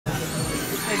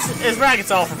It's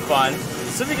brackets all for fun.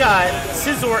 So we got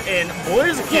Scizor and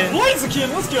Blaziken.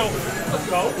 Blaziken, let's go. Let's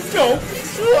go. Let's go.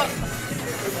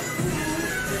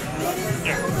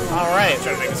 All right.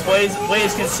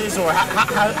 Blaziken, Scizor.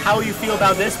 How you feel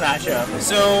about this matchup?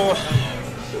 So,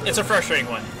 it's a frustrating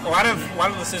one. A lot of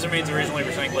the Scizor mains originally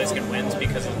were saying Blaziken wins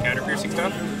because of the counter piercing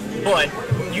stuff, but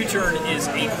U-turn is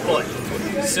a butt.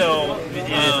 So It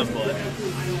is a butt.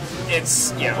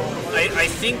 It's I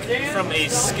think from a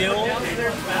skill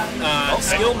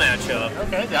matchup,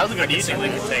 Okay, that was a good I think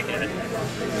Lincoln could take it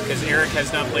because Eric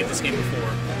has not played this game before.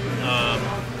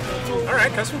 All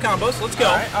right, custom combos. Let's go.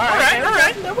 All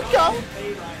right. There we go.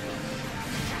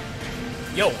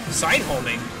 Yo, side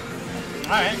homing.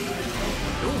 All right.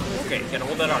 Ooh, okay, gotta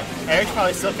hold that on. Eric's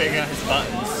probably still figuring out his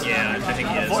buttons. Yeah, I think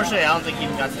he is. Unfortunately, I don't think he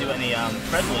even got to do any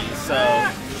friendlies, so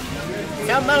he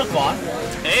got Metal Claw.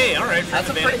 Hey, all right. That's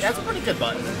a pretty good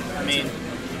button. I mean,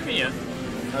 yeah.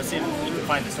 let's see if he can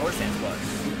find the sword stance button.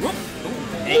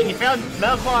 He found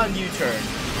Metal Claw and U-turn.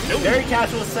 Very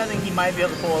casual setting, he might be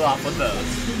able to pull it off with those.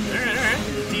 All right.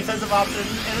 Defensive option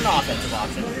and an offensive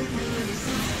option.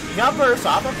 You got burst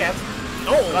off, okay.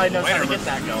 Oh, Glad he knows how to get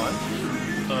that going.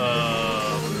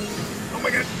 Oh my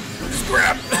god.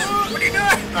 Scrap! What are you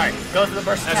doing? Alright, go to the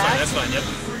burst attack. That's fine, yep.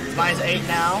 It's -8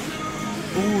 now.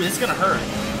 Ooh, this is gonna hurt.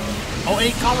 Oh, and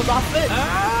he combos off of it? He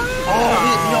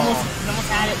almost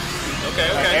had it. Okay.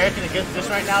 Right, Eric in a good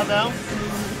position right now, though.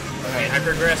 Okay,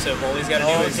 hyper aggressive. All he's got to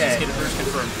do is just get a burst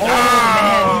confirmed. Oh,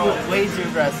 man, he was way too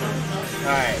aggressive.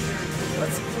 Alright.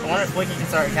 I wonder if Linky can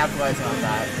start capitalizing on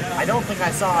that. I don't think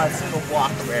I saw a single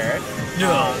block from Eric.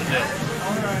 No.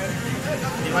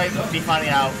 He might be finding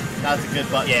out that's a good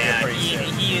button. Yeah,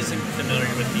 he isn't familiar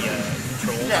with the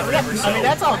controls Yeah, or whatever, so. I mean,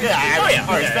 that's all good.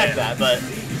 I respect yeah. that, but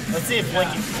let's see if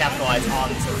Linky can capitalize on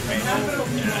this information.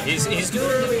 Yeah, he's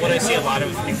doing what I see a lot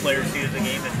of new players do in the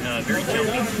game, and very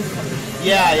jumpy.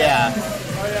 Yeah.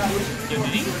 Yo,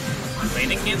 did he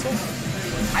landing cancel?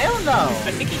 I don't know.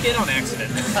 I think he did on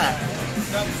accident.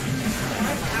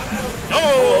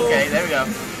 Oh, okay, there we go.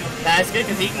 That's good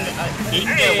because he can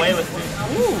get away with it.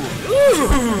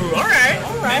 Ooh, all right.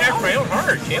 Man, I railed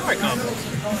hard. KY combos.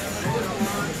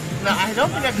 No, I don't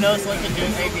think I've noticed Lincoln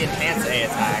doing any of the enhanced A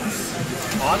attacks.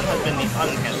 A lot of them have been the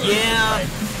unenhanced. Yeah,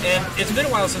 and it's been a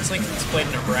while since Lincoln's played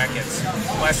in the brackets.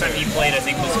 Last time he played, I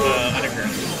think, was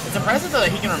underground. It's impressive though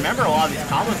that he can remember a lot of these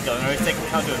combos going, or at least they can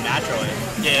come to him naturally.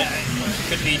 Yeah,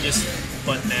 could be just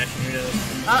button mashing, who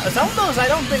knows. Some of those I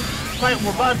don't think quite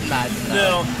were button mashing.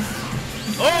 No.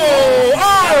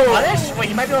 Punish? Wait,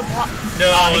 he might be able to block. No,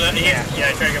 I tried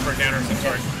to get for a counter of some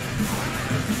sort.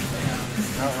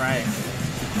 Alright.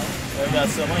 There we go,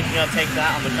 so Lincoln gonna take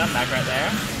that on the comeback right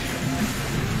there.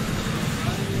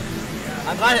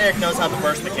 I'm glad Eric knows how the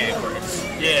burst mechanic works.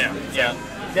 Yeah.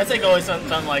 That's like always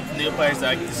something like new players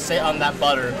that like, just sit on that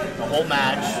butter the whole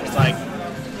match. It's like,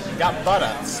 you got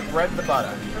butter, spread the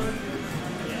butter.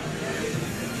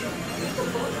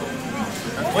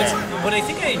 What I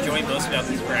think I enjoy most about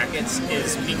these brackets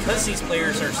is because these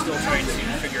players are still trying to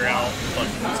figure out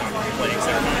buttons on replay,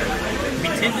 etc. We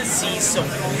tend to see some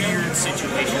weird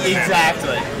situations.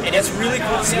 Exactly. Happen. And it's really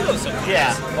cool to see those sometimes.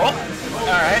 Yeah. Oh,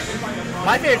 alright.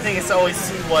 My favorite thing is to always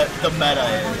see what the meta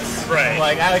is. Right.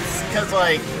 Like, because,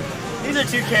 like, these are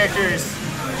two characters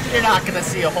you're not going to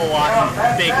see a whole lot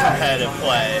of big competitive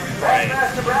play. Right.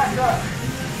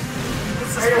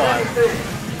 This is fun.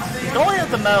 Going at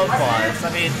the Metal Claws, I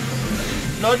mean,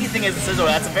 the lucky thing is the Scizor,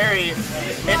 that's a very,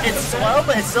 it's slow,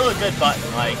 but it's still a good button.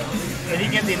 Like, if you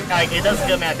get the, like, it does a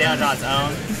good amount of damage on its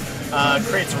own.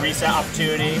 Creates a reset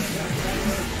opportunity.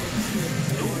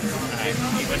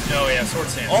 Sword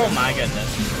stance. Oh my goodness.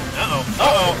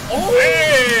 Oh,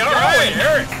 hey, alright,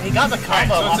 Eric. He got the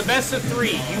combo. So it's a best of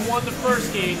 3. You won the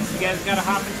first game. You guys got to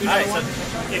hop into another one.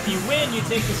 If you win, you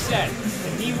take the set.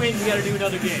 If he wins, you got to do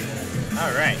another game.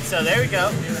 Alright, so there we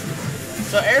go.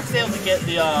 So Eric's able to get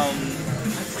the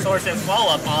sword stance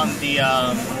follow-up on the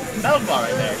Metal Claw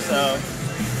right there. So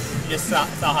you just saw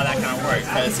how that kind of works.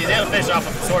 Because he's able to finish off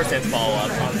with the sword stance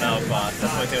follow-up on the Metal Claw.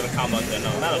 That's why he's able to combo into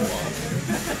another Metal Claw.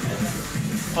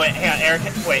 Oh, wait, hang on, Eric.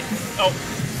 Wait. Oh,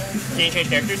 can you change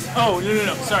characters? Oh,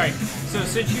 no. Sorry. So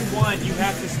since you won, you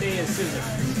have to stay as Scizor.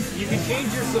 You can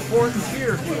change your support and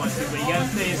cheer if you want to, but you got to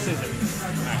stay as Scizor.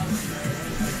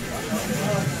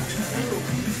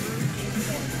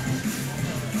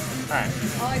 Alright.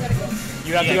 Oh, I gotta go.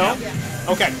 You have to go?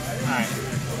 Yeah. Okay. Alright.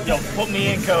 Yo, put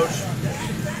me in, coach.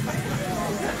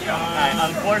 Alright,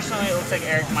 unfortunately, it looks like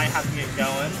Eric might have to get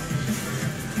going.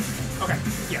 Okay.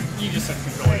 Yeah, you just have to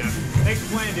go in. Thanks for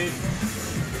playing, dude.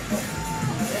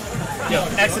 Yo,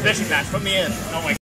 exhibition match, put me in. Oh my